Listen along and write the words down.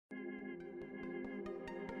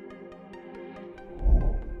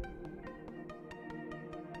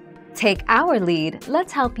Take our lead,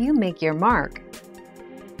 let's help you make your mark.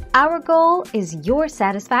 Our goal is your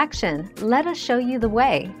satisfaction. Let us show you the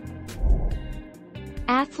way.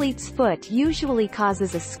 Athlete's foot usually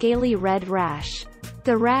causes a scaly red rash.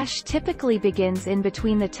 The rash typically begins in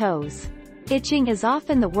between the toes. Itching is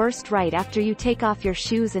often the worst right after you take off your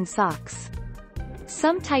shoes and socks.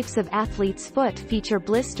 Some types of athlete's foot feature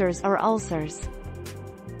blisters or ulcers.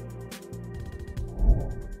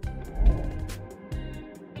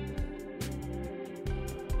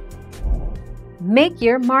 Make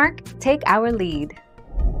your mark, take our lead.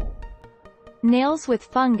 Nails with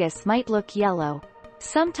fungus might look yellow.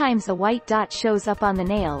 Sometimes a white dot shows up on the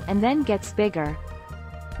nail and then gets bigger.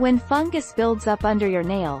 When fungus builds up under your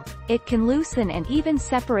nail, it can loosen and even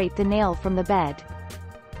separate the nail from the bed.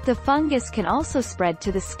 The fungus can also spread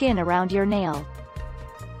to the skin around your nail.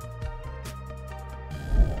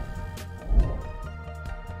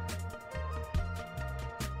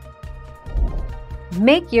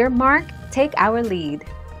 Make your mark, take our lead.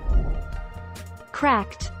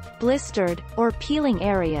 Cracked, blistered, or peeling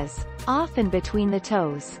areas, often between the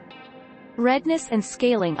toes. Redness and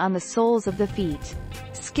scaling on the soles of the feet.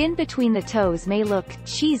 Skin between the toes may look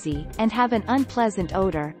cheesy and have an unpleasant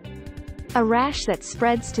odor. A rash that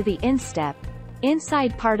spreads to the instep,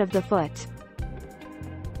 inside part of the foot.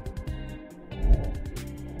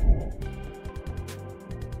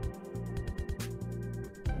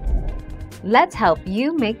 Let's help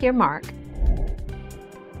you make your mark.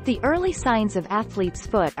 The early signs of athlete's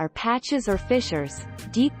foot are patches or fissures,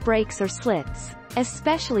 deep breaks or slits,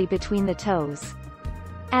 especially between the toes.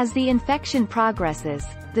 As the infection progresses,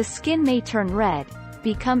 the skin may turn red,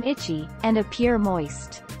 become itchy, and appear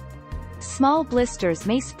moist. Small blisters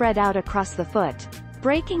may spread out across the foot,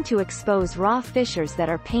 breaking to expose raw fissures that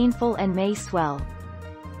are painful and may swell.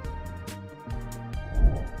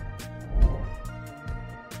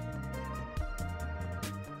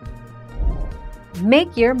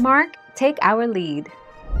 Make your mark, take our lead.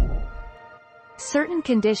 Certain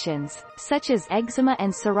conditions, such as eczema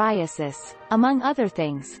and psoriasis, among other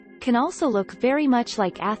things, can also look very much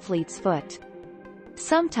like athlete's foot.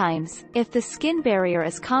 Sometimes, if the skin barrier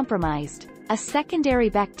is compromised, a secondary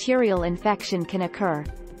bacterial infection can occur.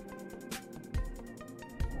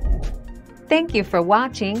 Thank you for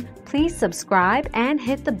watching. Please subscribe and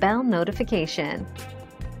hit the bell notification.